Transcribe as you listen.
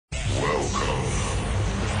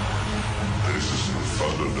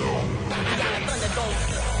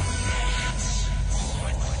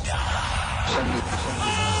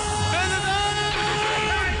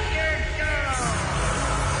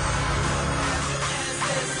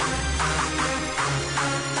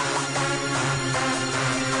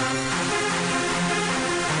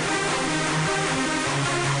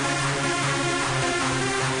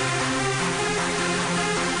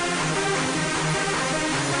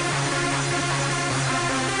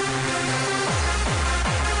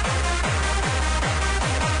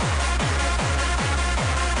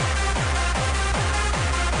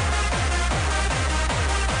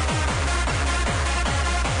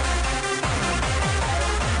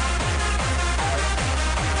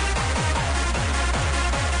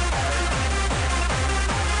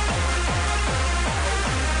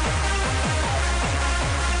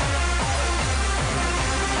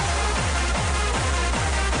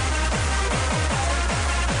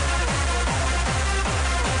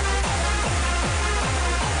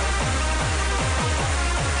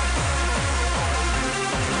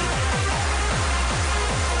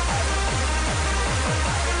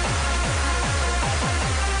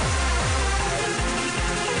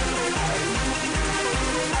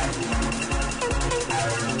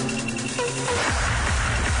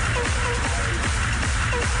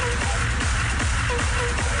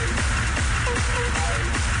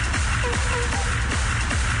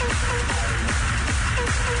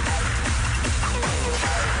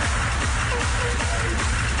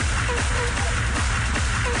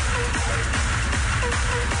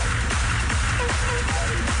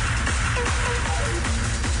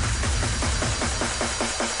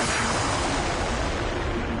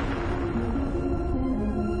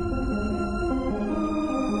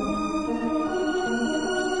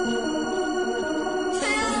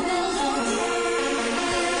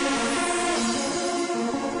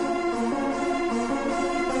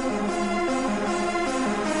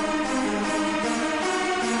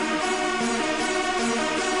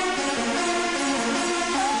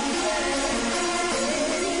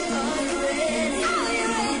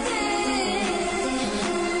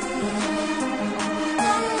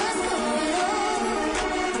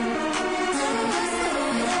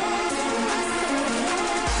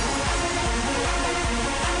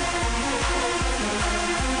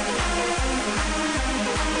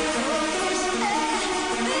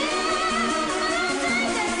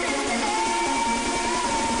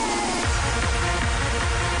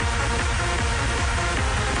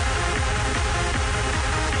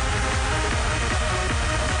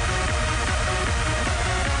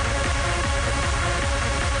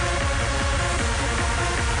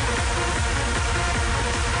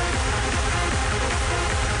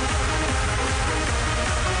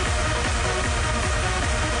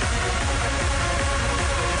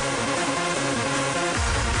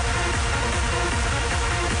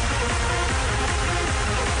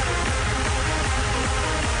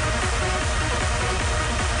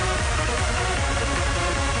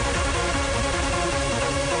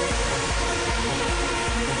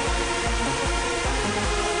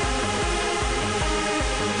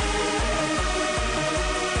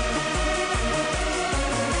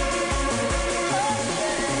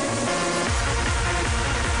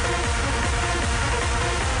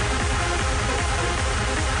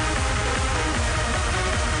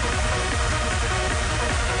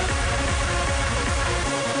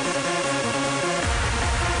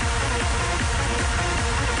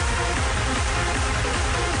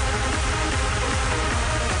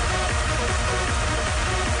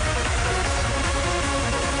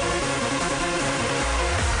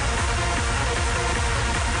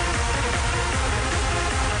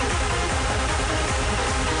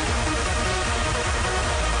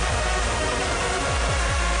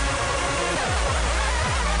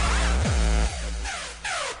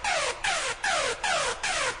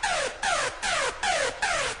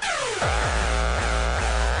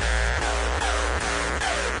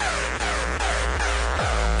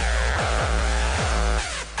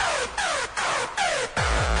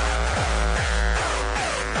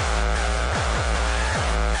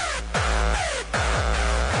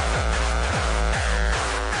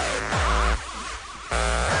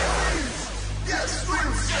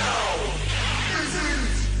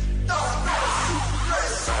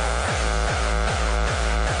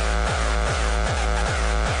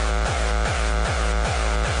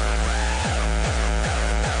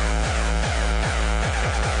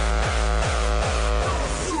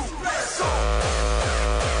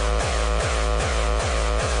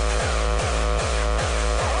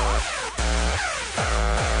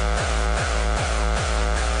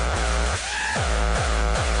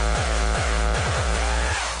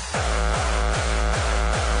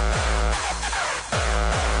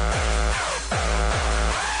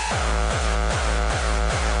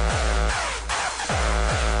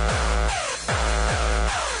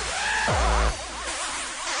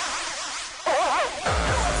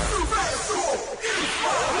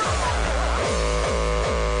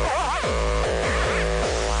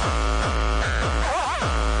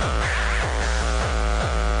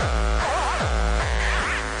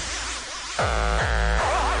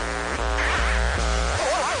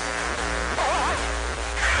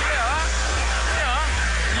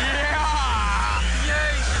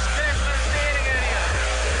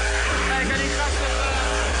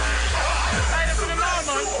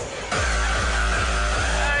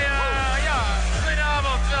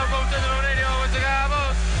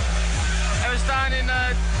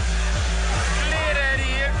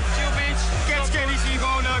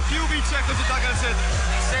echt op de dak aan het zetten.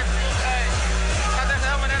 Het gaat echt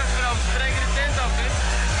helemaal nergens meer over. Ze breken de tent af nu.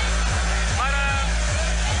 Maar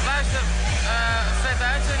luister, vette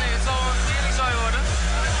uitzending. Het zal een teringzooi worden.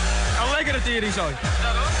 Een lekkere teringzooi.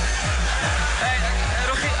 Ja toch?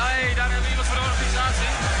 Daar hebben we iemand voor de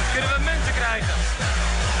organisatie. Kunnen we munten krijgen?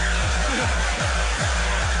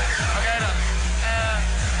 Oké dan.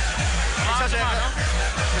 Ik zou zeggen,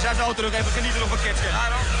 we zijn zo terug even genieten nog van Catscan.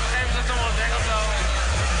 Daarom, geef ze toch wel een ding of zo.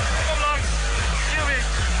 Kom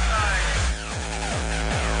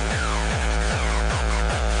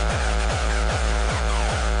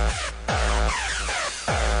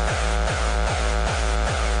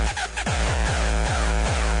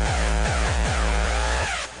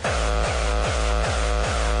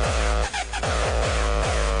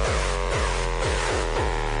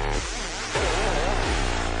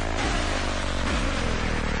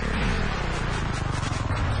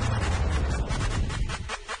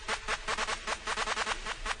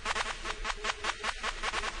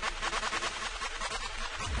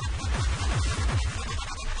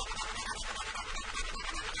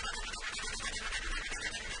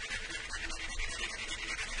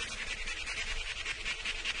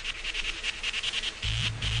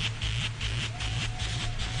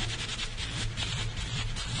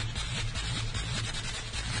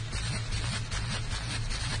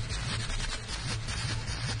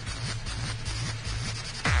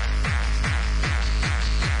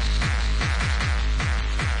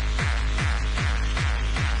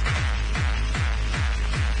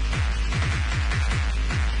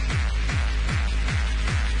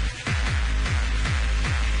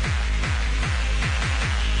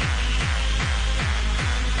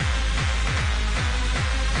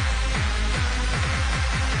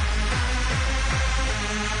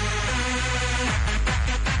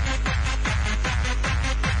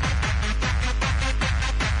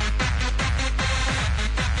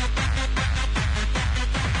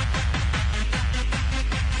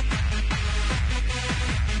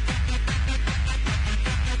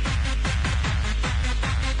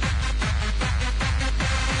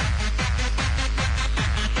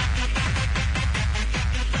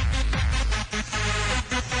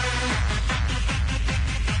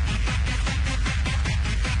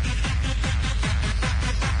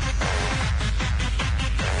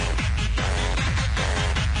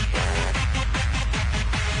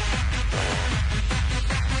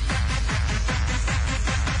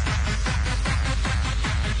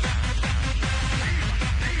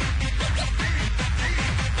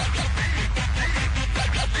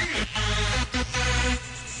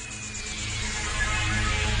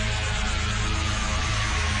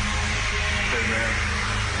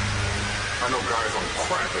guys on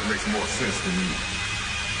crack that makes more sense than you.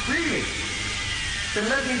 Really? Then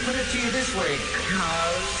let me put it to you this way,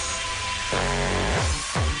 cuz...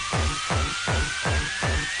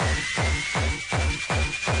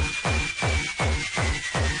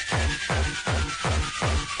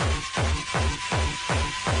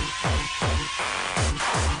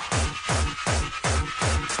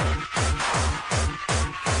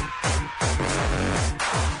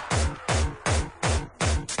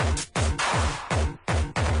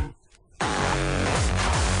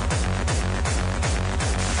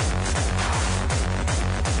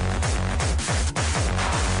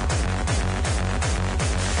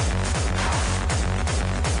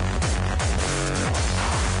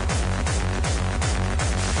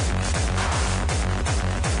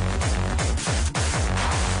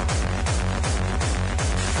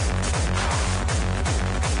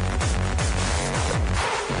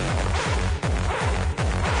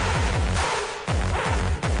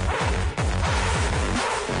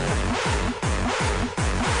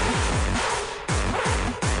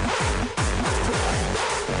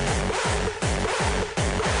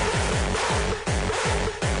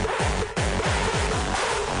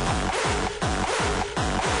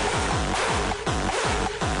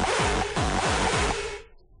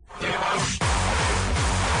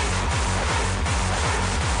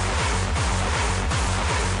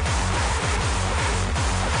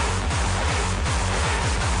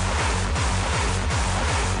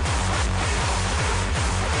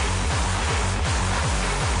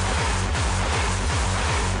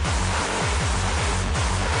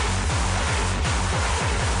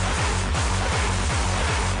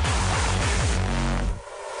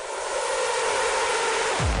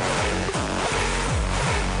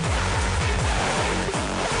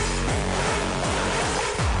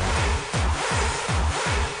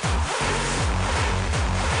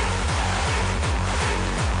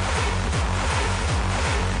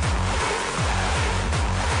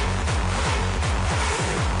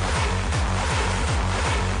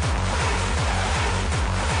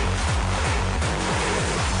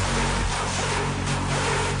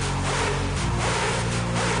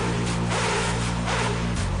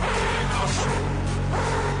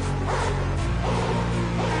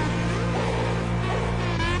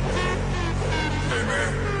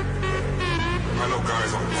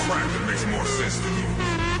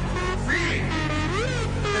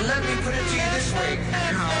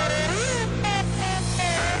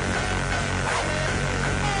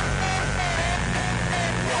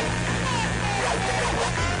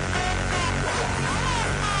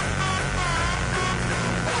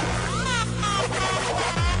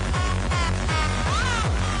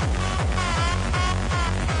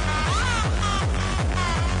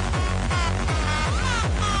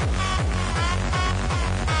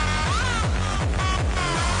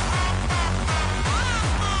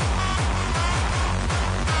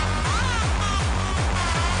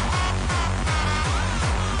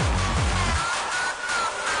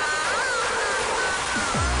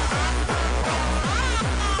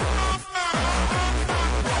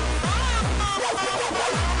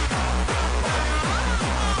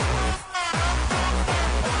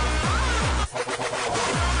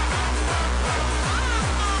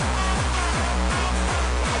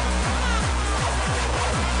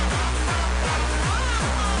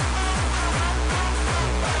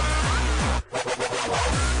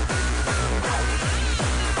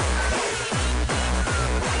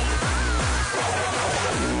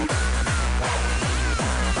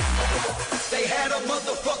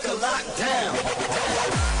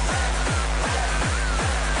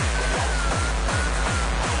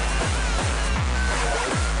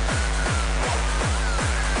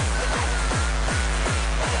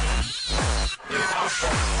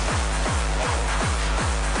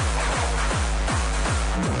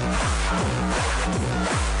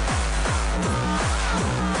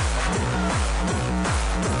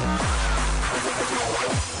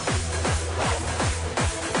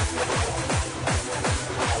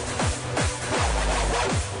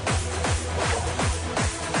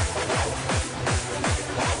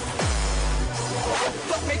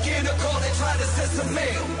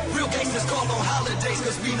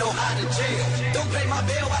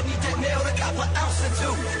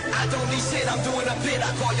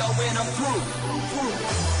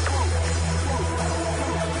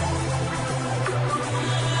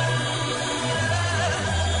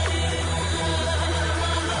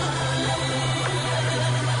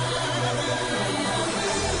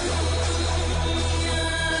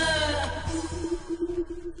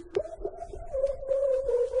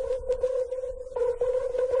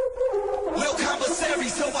 Well, commissary,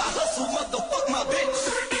 so I hustle, motherfucker.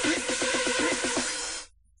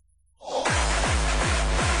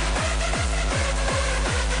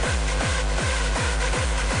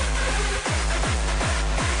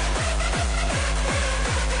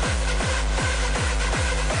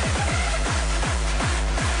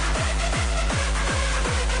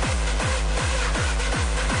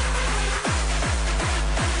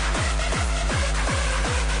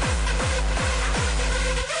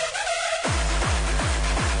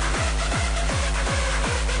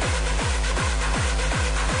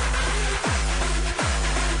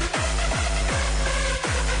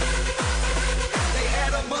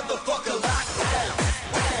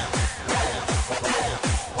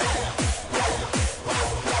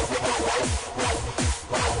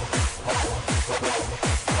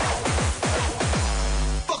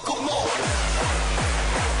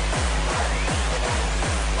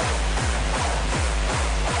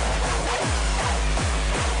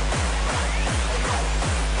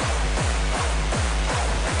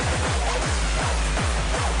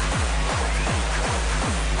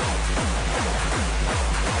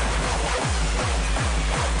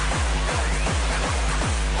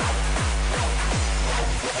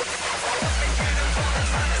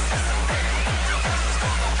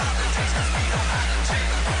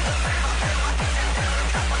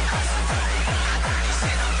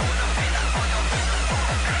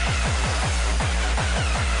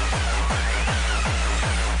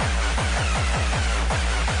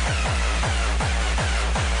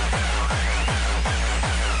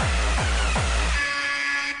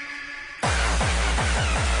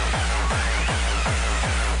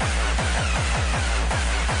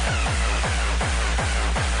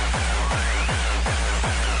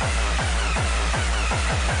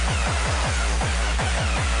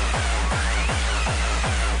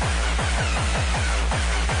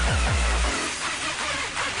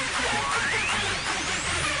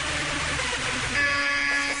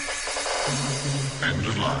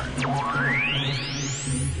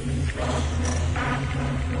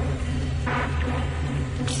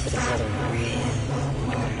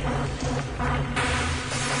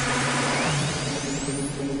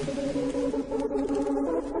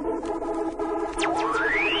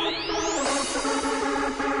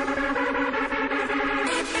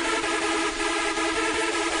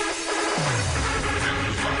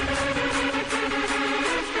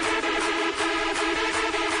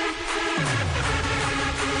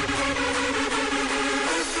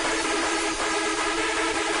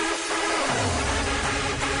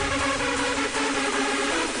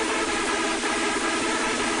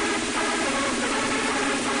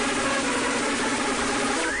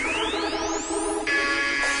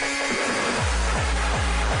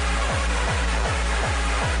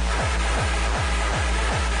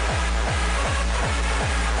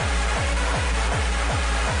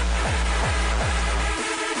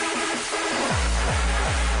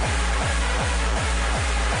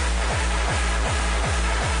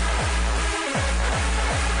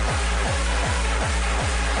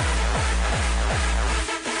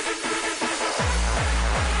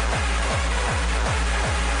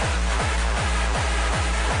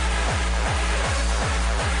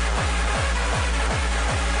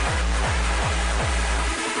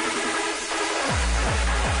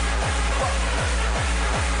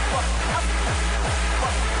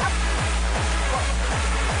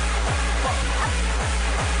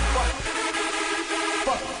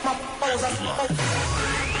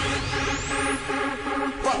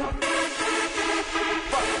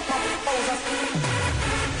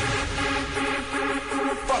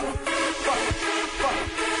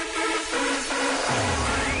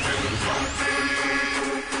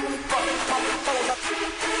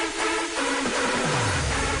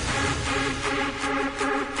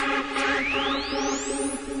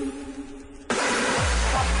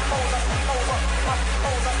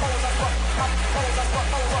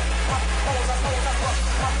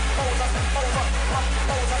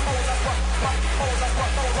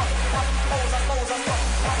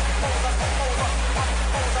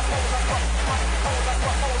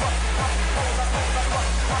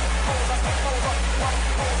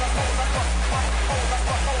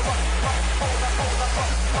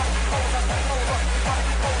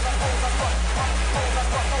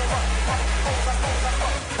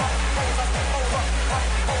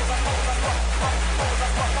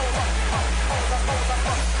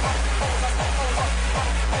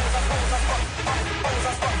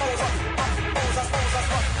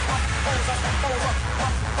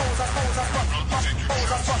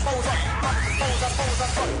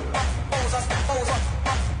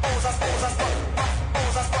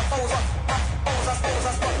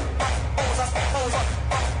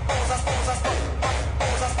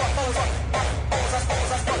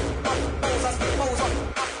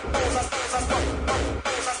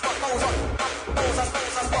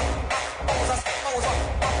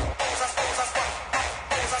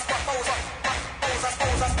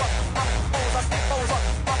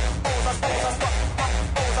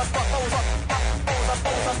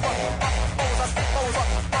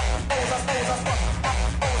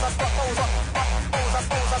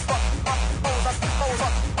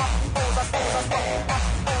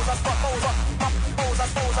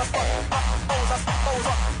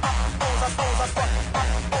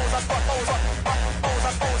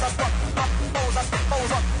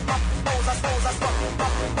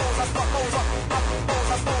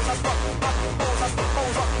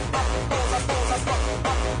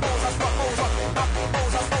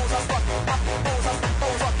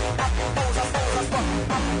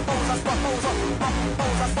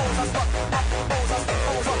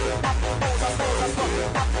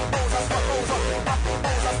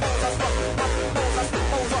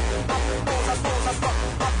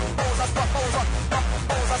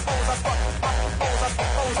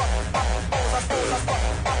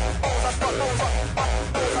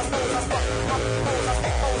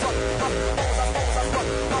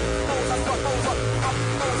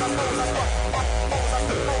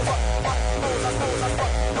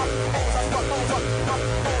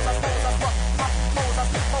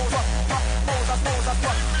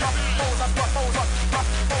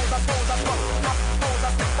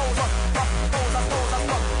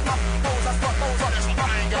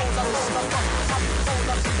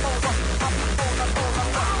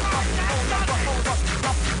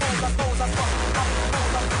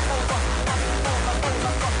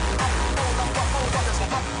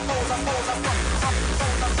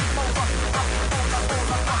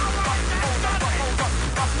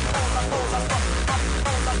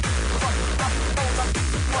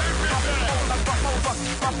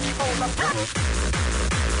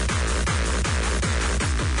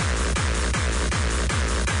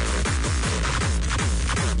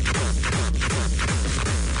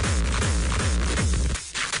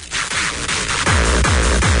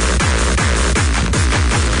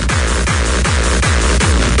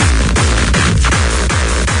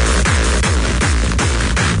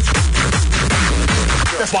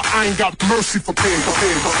 I ain't got mercy for pain. All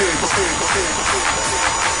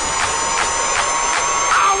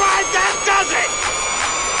right, that does it.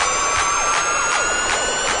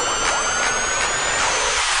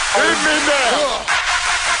 Hit me now.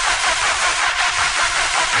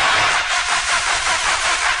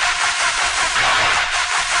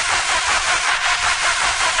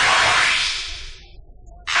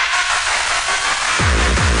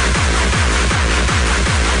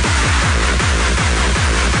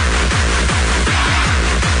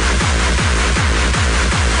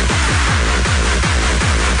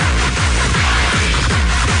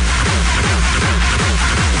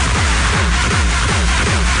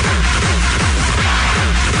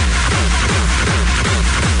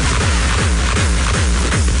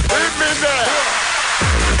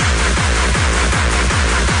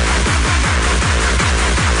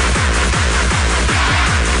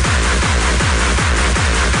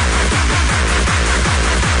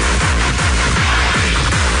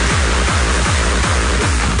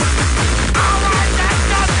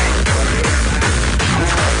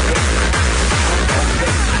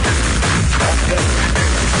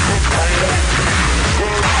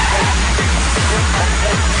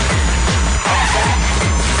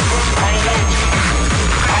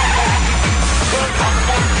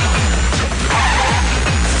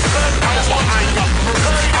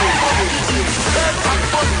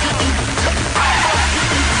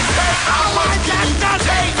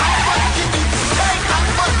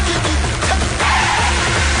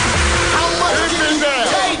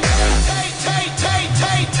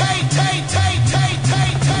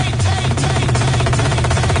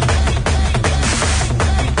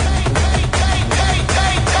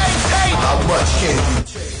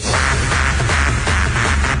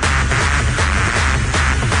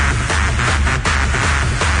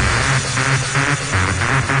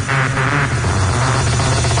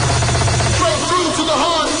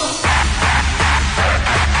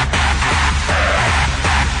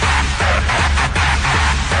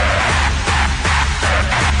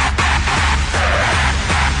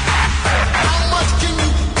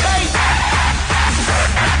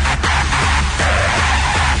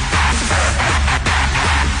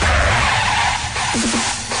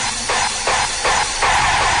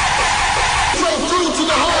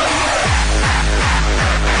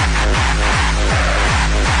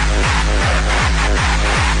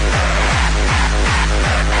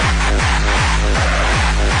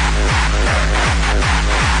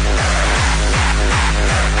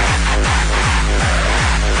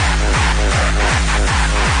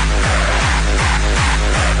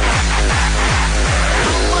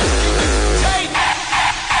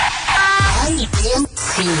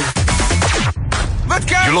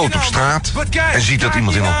 Je loopt op straat en ziet dat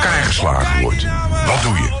iemand in elkaar geslagen wordt. Wat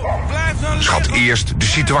doe je? Schat eerst de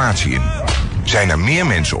situatie in. Zijn er meer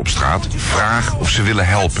mensen op straat? Vraag of ze willen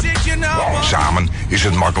helpen. Samen is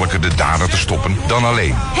het makkelijker de dader te stoppen dan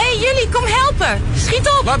alleen. Hey, jullie, kom helpen! Schiet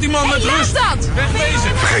op! Laat die man met rust. Dat!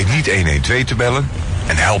 Wegwezen. Vergeet niet 112 te bellen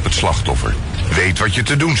en help het slachtoffer. Weet wat je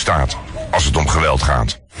te doen staat als het om geweld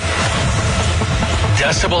gaat.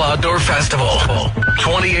 Decibel Outdoor Festival,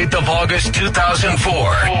 28th of August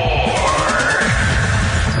 2004.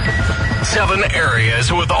 7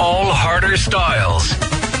 areas with all harder styles.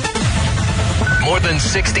 More than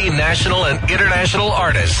 60 national and international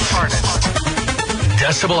artists.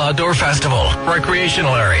 Decibel Outdoor Festival,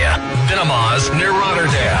 recreational area, Dinamaz near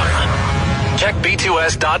Rotterdam. Check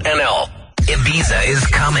b2s.nl. Ibiza is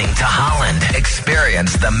coming to Holland.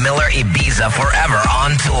 Experience the Miller Ibiza Forever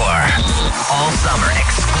on tour. All summer,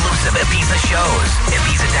 exclusive Ibiza shows,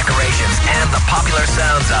 Ibiza decorations, and the popular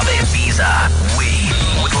sounds of Ibiza. We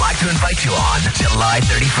would like to invite you on July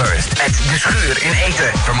 31st at De Schuur in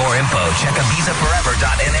Eten. For more info, check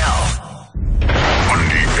ibizaforever.nl. On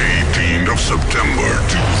the 18th of September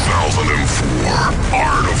 2004,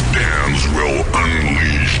 Art of Dance will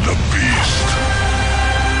unleash the beast.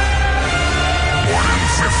 More than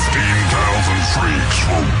 15,000 freaks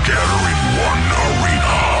will gather in one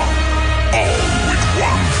arena. All with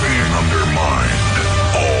one thing on their mind.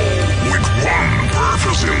 All with one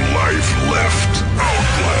purpose in life left.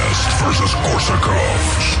 Outlast versus Korsakov.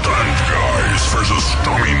 Stunt Guys versus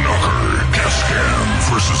Tommy Knocker. Catscan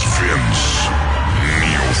versus Vince.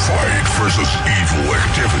 Neophyte versus Evil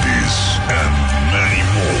Activities. And many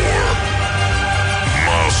more.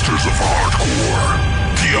 Masters of Hardcore.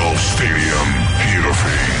 TL Stadium,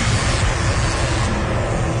 Heerenveen.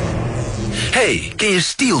 Hey, ken je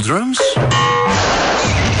steel drums?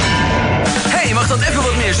 Hey, mag dat even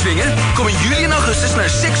wat meer meer swingen? Kom in juli en augustus naar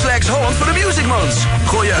Six Flags Holland voor de Music Months.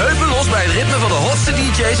 Gooi je heupen los bij het ritme van de hotste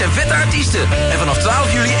DJ's en vette artiesten. En vanaf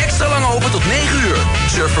 12 juli extra lang open tot 9 uur.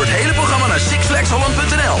 Surf voor het hele programma naar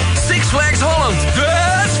sixflagsholland.nl. Six Flags Holland,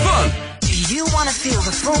 that's fun! Do you want to feel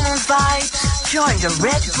the full moon vibes? Join the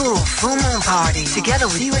Red Bull Full Moon Party together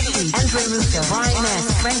with UAE, Andre Russo, Brian S.,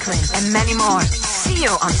 Franklin, and many more. See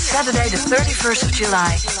you on Saturday the 31st of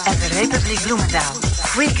July at the Republiek Bloemendaal.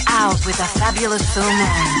 Freak out with a fabulous full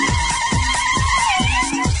moon.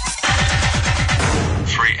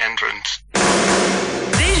 Free entrance.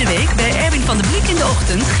 Deze week bij Erwin van de Bliek in de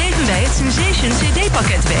ochtend geven wij het Sensation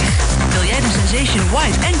CD-pakket weg. Wil jij de Sensation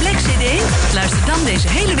White en Black CD? Luister dan deze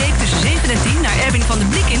hele week tussen 7 en 10 naar Erwin van de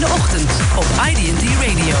Bliek in de ochtend op ID&T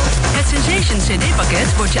Radio. Het Sensation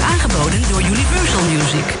CD-pakket wordt je aangeboden door Universal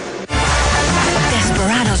Music.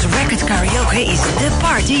 Desperados Record Karaoke is de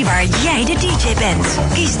party waar jij de DJ bent.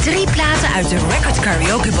 Kies 3 platen uit de Record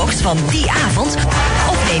Karaoke box van die avond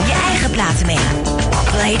of neem je eigen platen mee.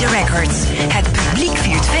 Play the records. Het publiek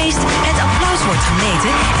viert feest, het applaus wordt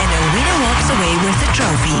gemeten en de winner walks away with the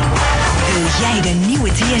trophy. Wil jij de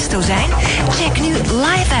nieuwe Tiesto zijn? Check nu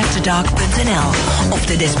liveafterdark.nl of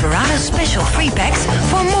de Desperados Special Free Packs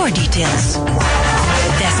for more details.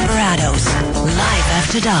 Desperados, Live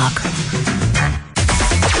After Dark.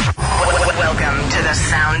 Welcome to the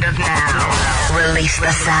sound of now. Release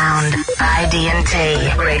the sound. ID&T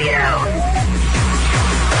Radio.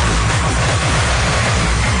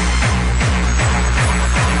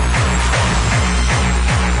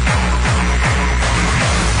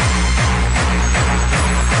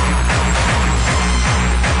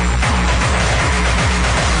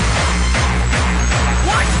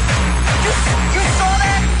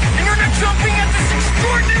 Jumping at this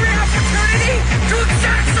extraordinary opportunity to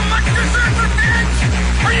exact some undeserved revenge?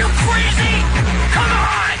 Are you crazy? Come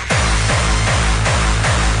on!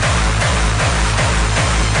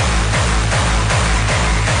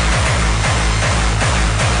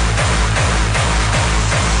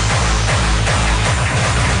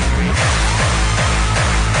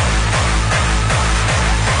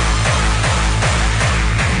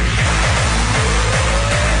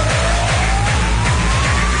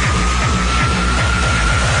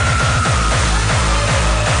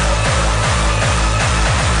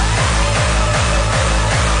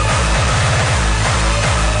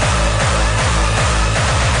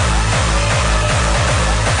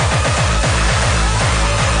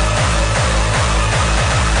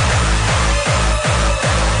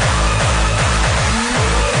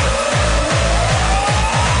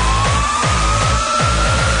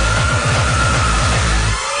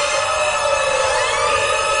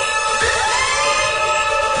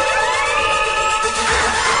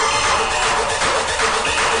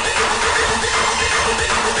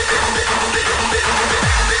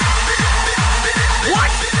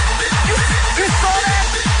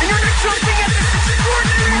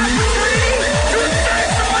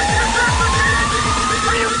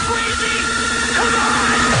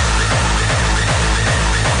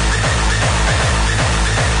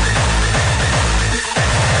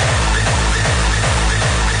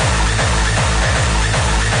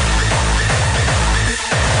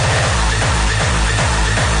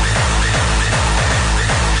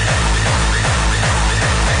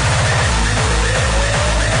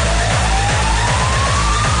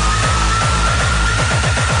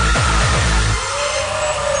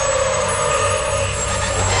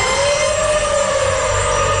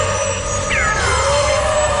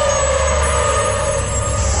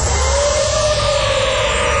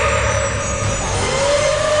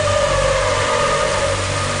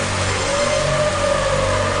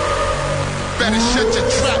 Better shut your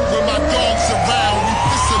trap when my dogs around. We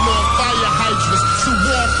pissing on fire hydrants to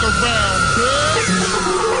walk around,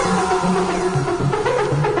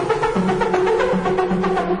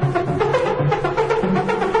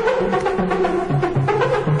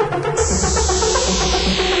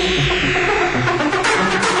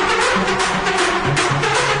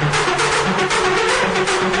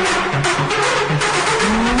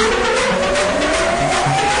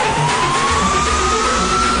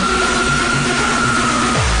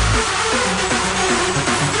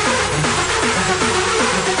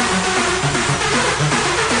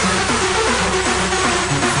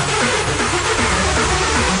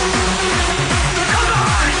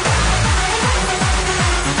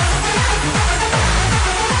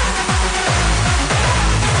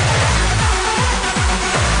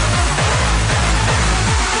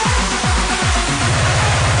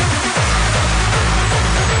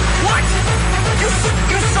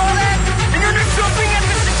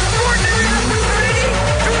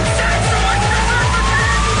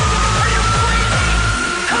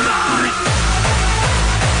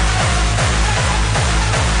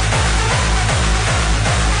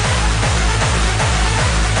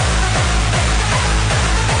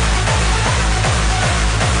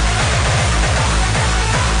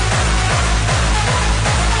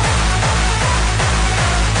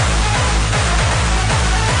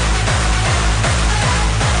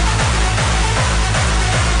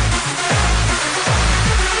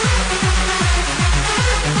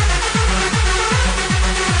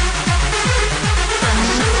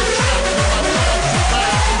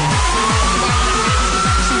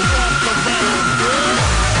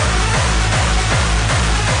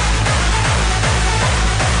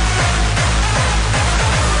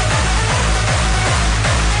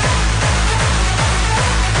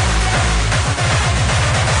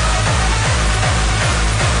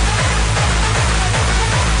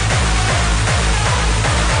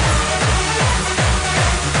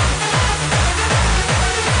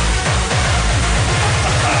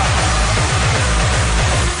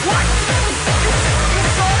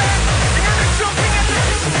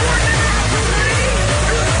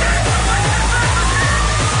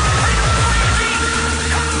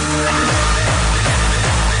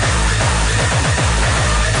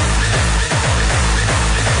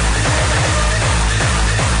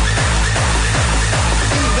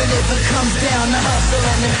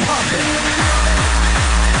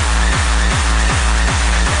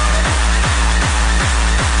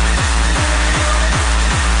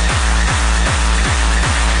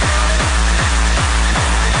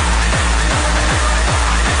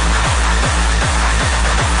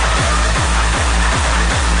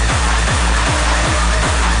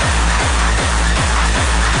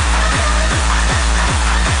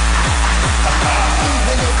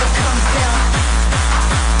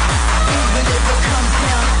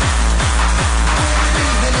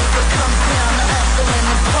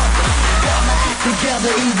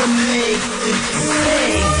 together, either make or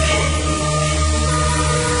take.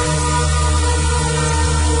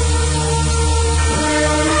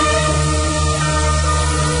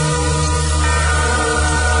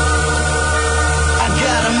 I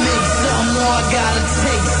gotta make some or I gotta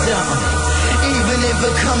take some. Even if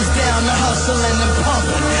it comes down to hustling and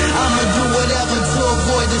pumping, I'ma do whatever to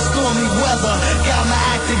avoid the stormy weather. Got my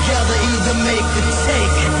act together, either make or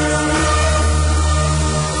take.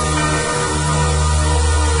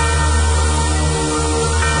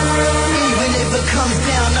 Even if it comes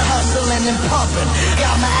down to hustling and pumping,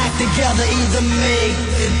 got my act together, either make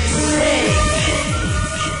or take.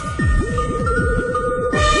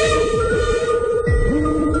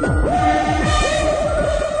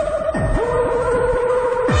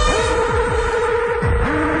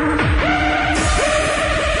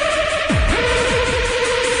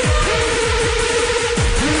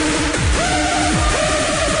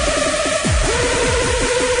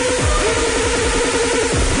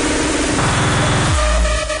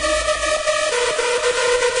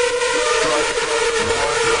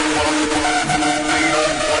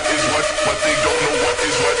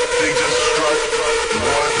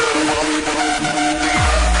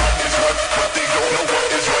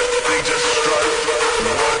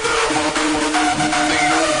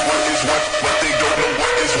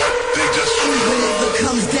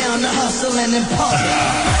 And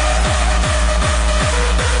pumping.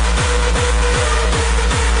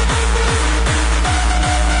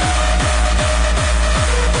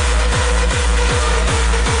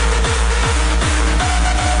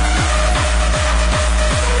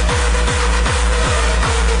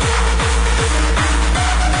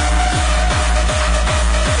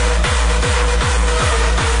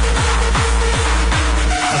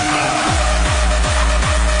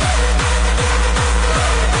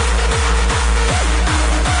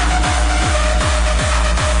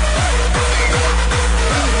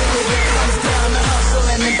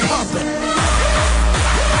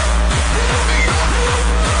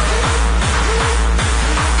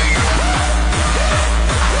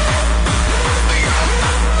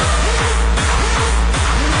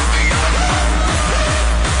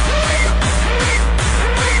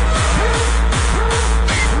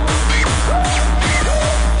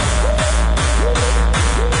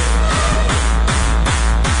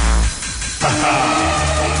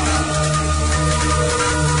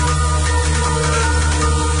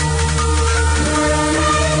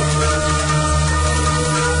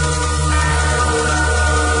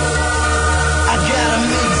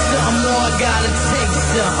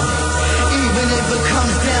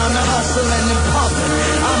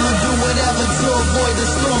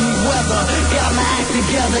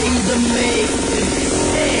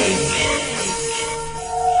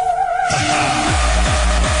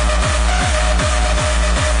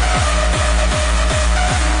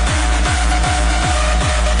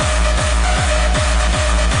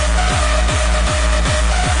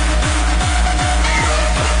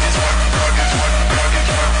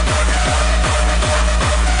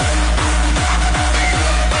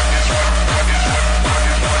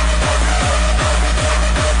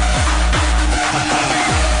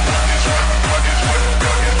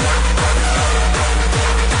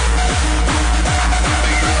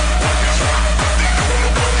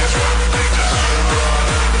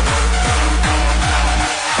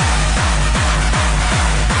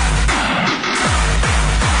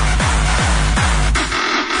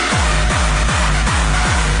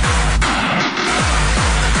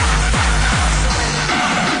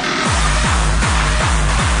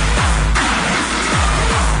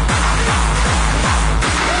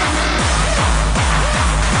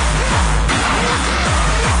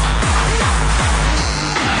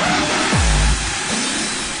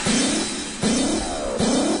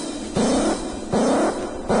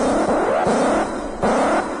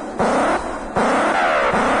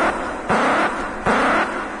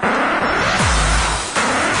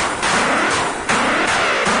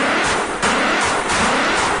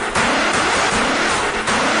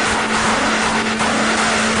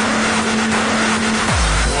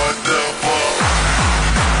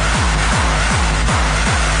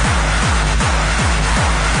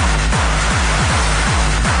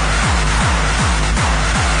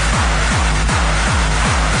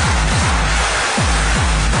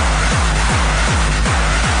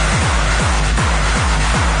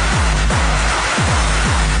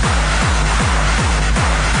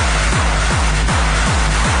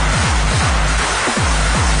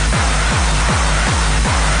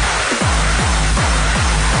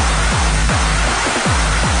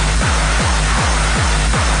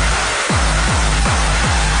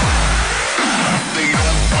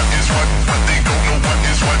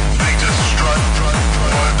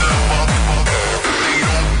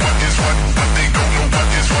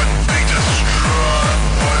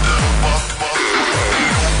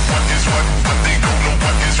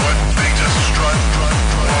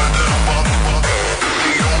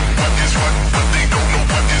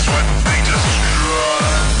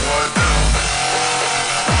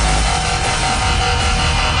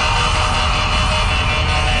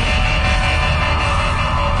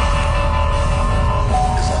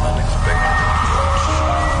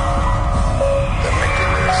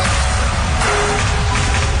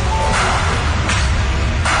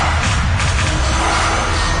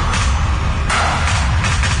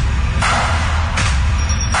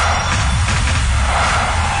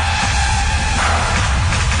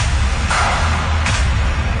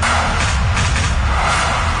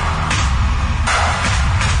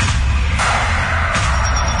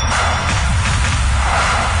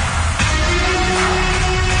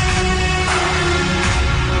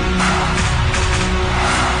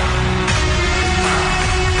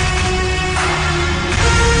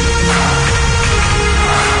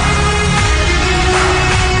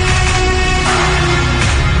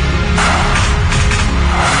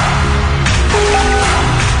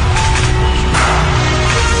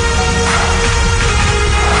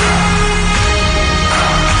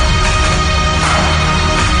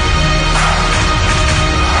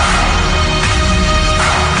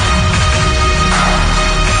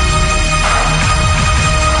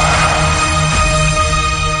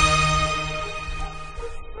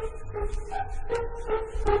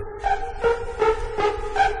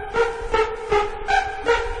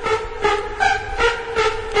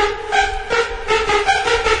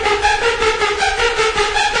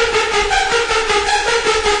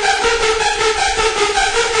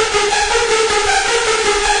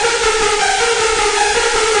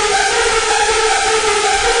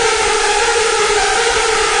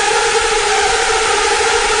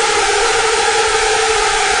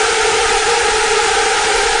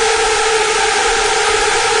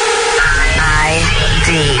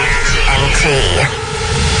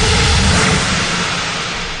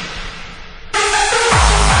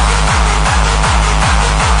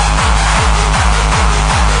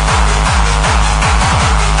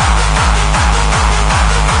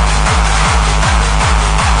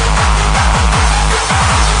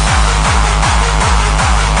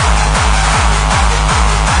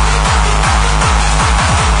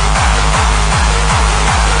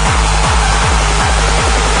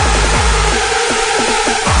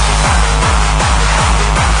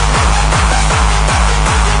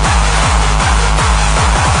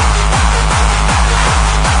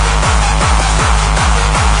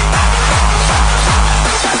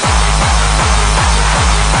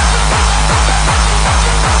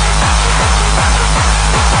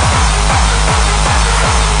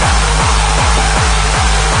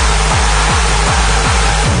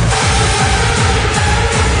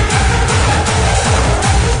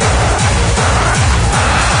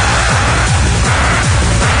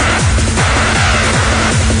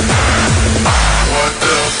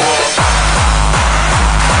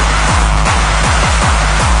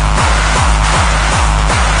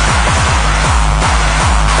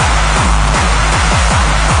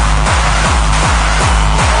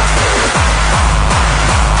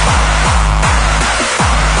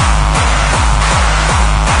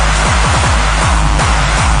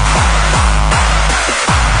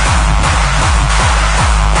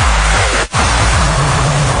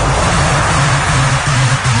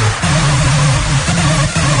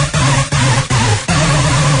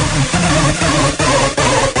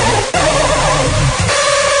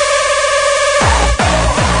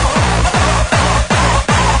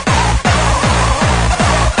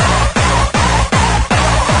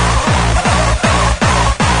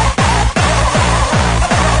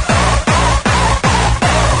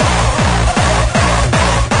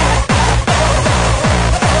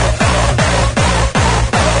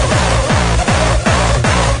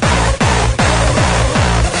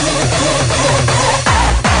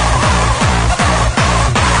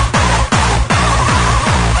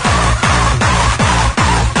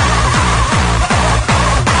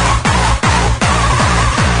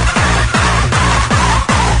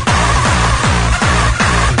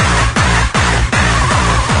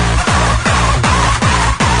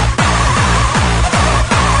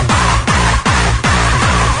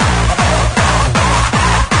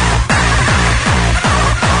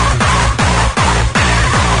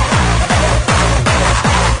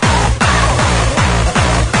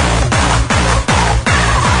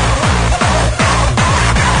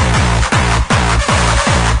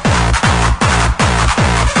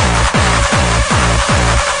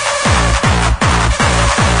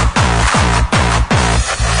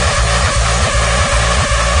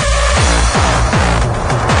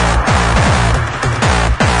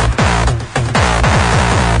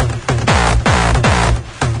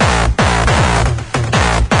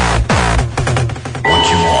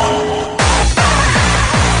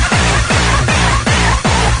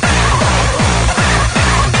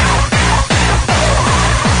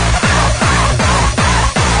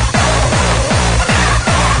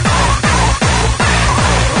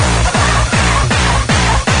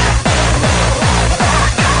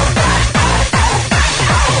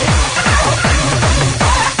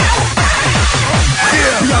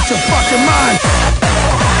 your mind.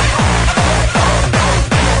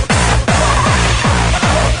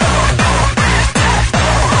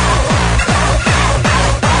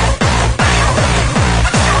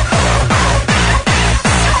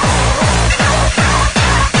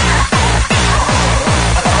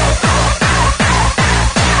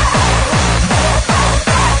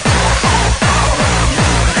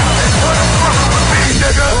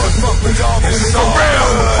 It's so real,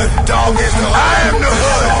 dog. I am the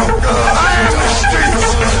hood. I am the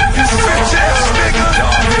streets. You bitch ass nigga.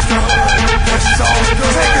 Dog is the hood. It's all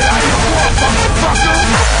good. Take it how you want, motherfucker.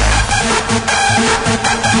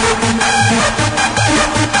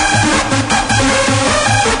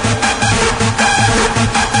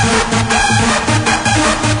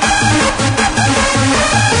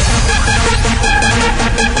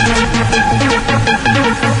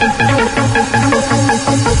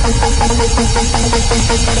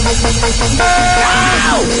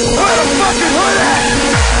 Ow! Where the fucking hood at?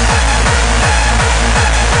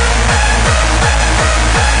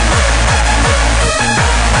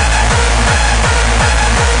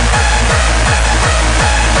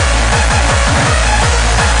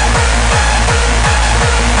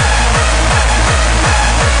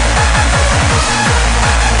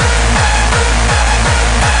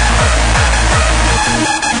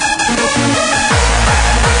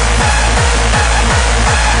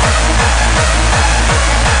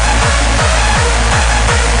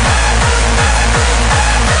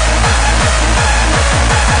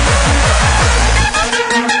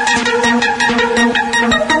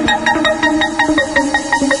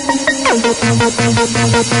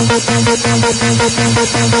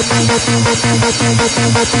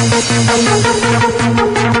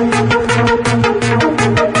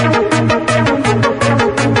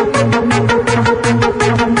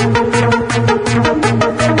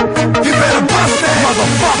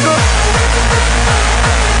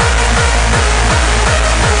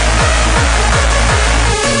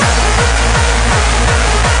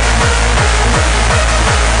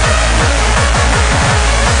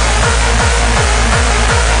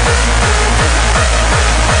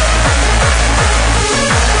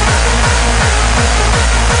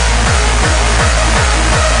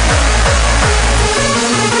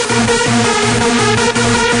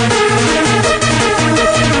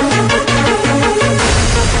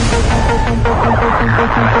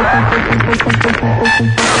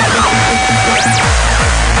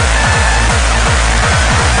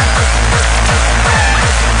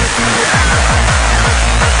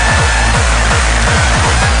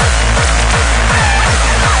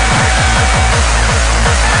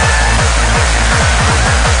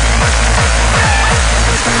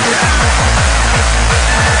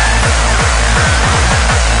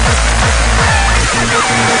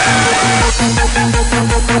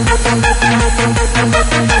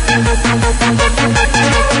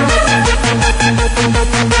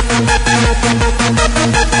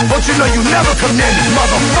 Don't you know you never come near me,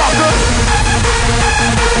 motherfucker?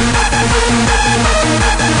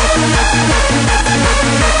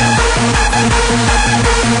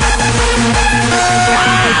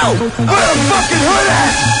 Ow! Where the fucking hood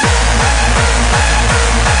at?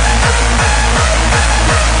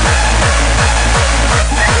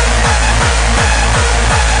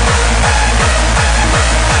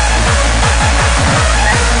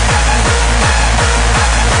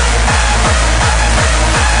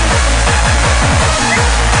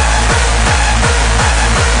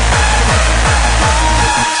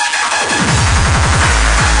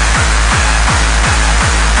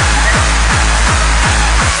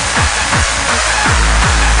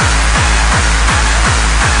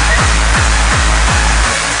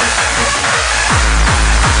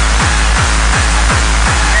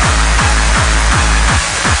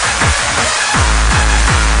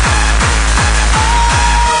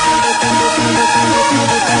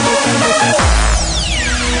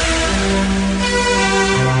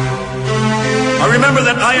 Remember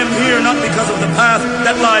that I am here not because of the path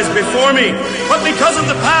that lies before me, but because of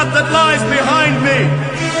the path that lies behind me.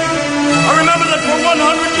 I remember that for 100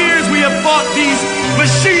 years we have fought these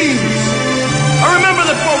machines. I remember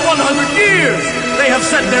that for 100 years they have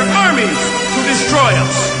sent their armies to destroy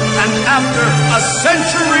us. And after a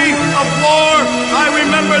century of war, I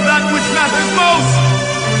remember that which matters most.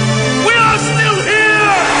 We are still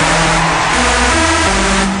here!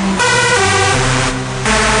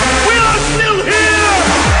 We are still here!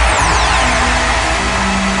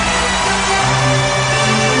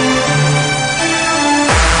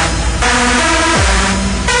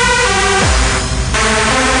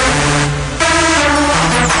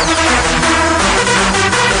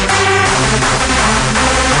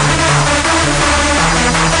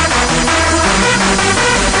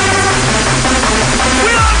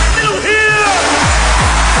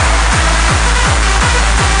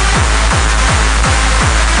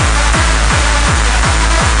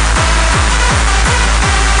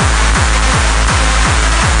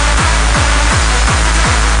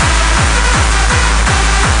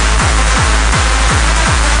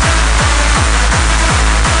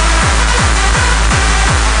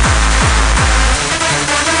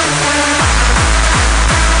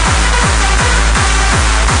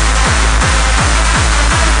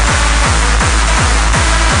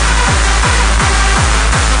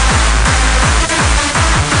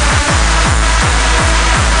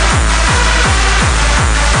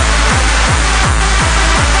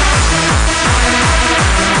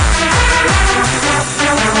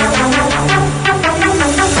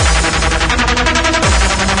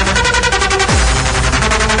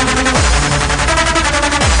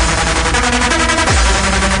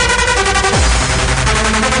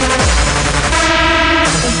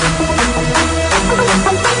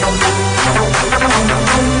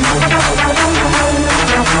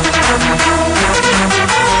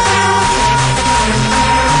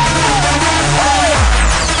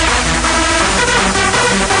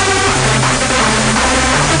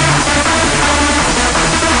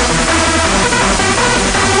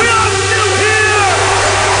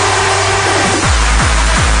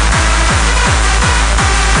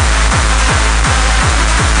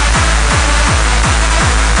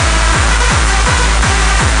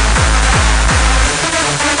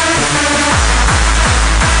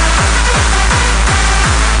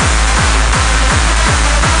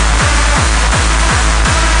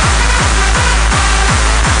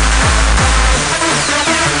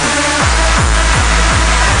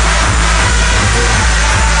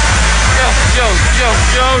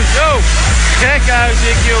 Gekhuis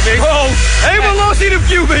in Q-Beach. Wow, helemaal los hier op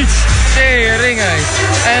Q-Beach. Tering, hé.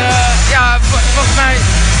 En ja, volgens mij...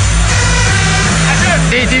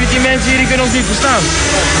 Die mensen hier die kunnen ons niet verstaan.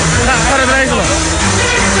 Nou, ga het regelen.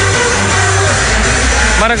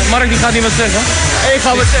 Mark die gaat niet wat zeggen. Ik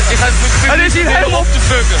ga wat zeggen. Het is hier helemaal op te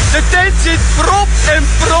fucken. De tent zit prop en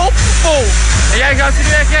prop vol. En jij gaat ze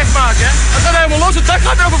nu echt gek maken, hè? Het gaat helemaal los, het dak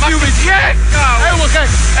gaat erop op Q-Beach. Gek! Nou. Helemaal gek.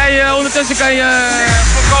 En ondertussen kan je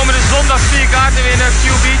voor komende zondag 4 kaarten winnen,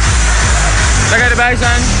 Q-Beach. Daar ga je erbij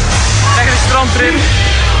zijn. Krijg je de strandtrip.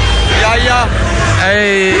 Ja.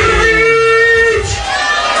 Hey.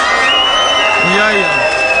 Ja.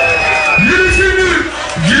 Jullie zijn nu...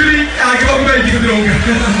 Ja, ik heb ook een beetje gedronken.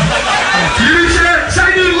 Jullie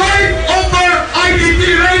zijn nu live op de ID&T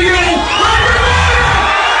Radio.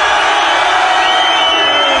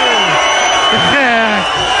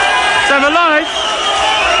 Zijn we live?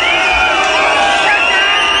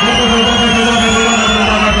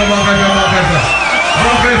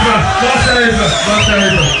 Wacht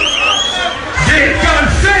even. Dit kan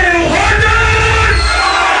veel harder!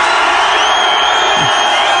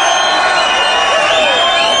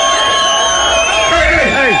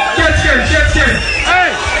 Hey, Catscan.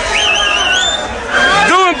 Hey!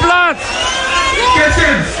 Doe een plaat!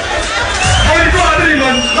 Catscan! Hou die plaat erin,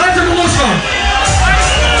 man. Laat ze er los van.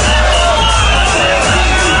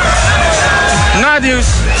 Na het nieuws,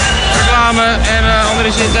 reclame en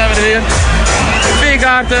andere shit zijn we er weer. 4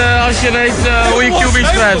 kaarten als je weet hoe je Q-Beach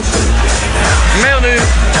schrijft. Mail nu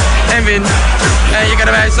en win. En je kan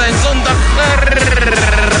erbij zijn zondag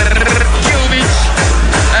Q-Beach.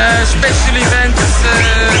 Special event,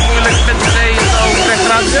 moeilijk met de zee en zo. Krijg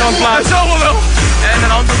gratis van plaats. Dat zal wel. En een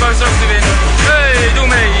handdoek is ook te winnen. Hey, doe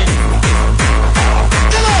mee.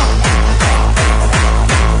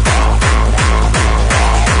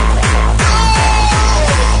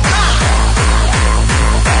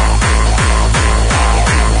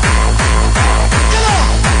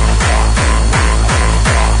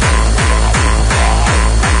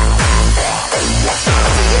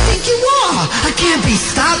 I can't be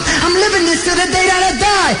stopped. I'm living this to the day that I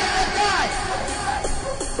die.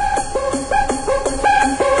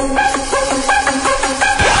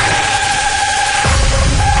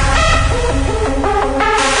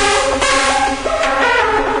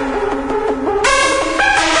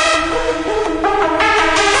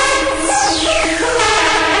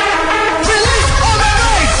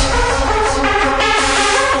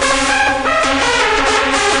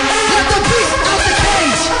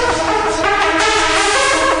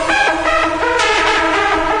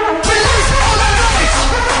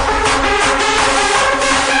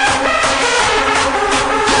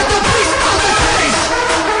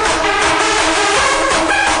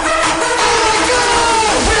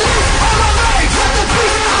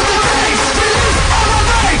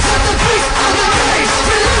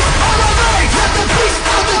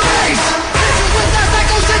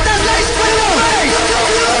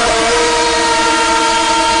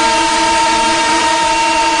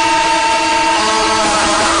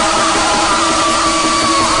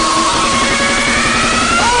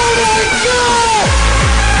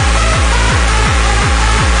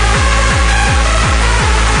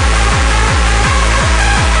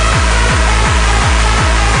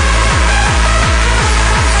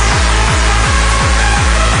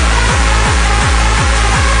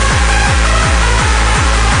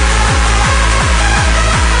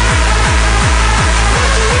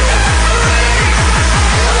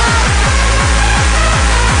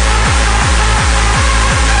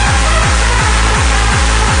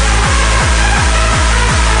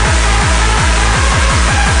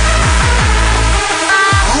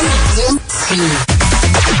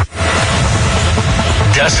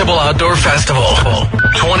 Decibel Outdoor Festival,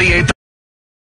 28th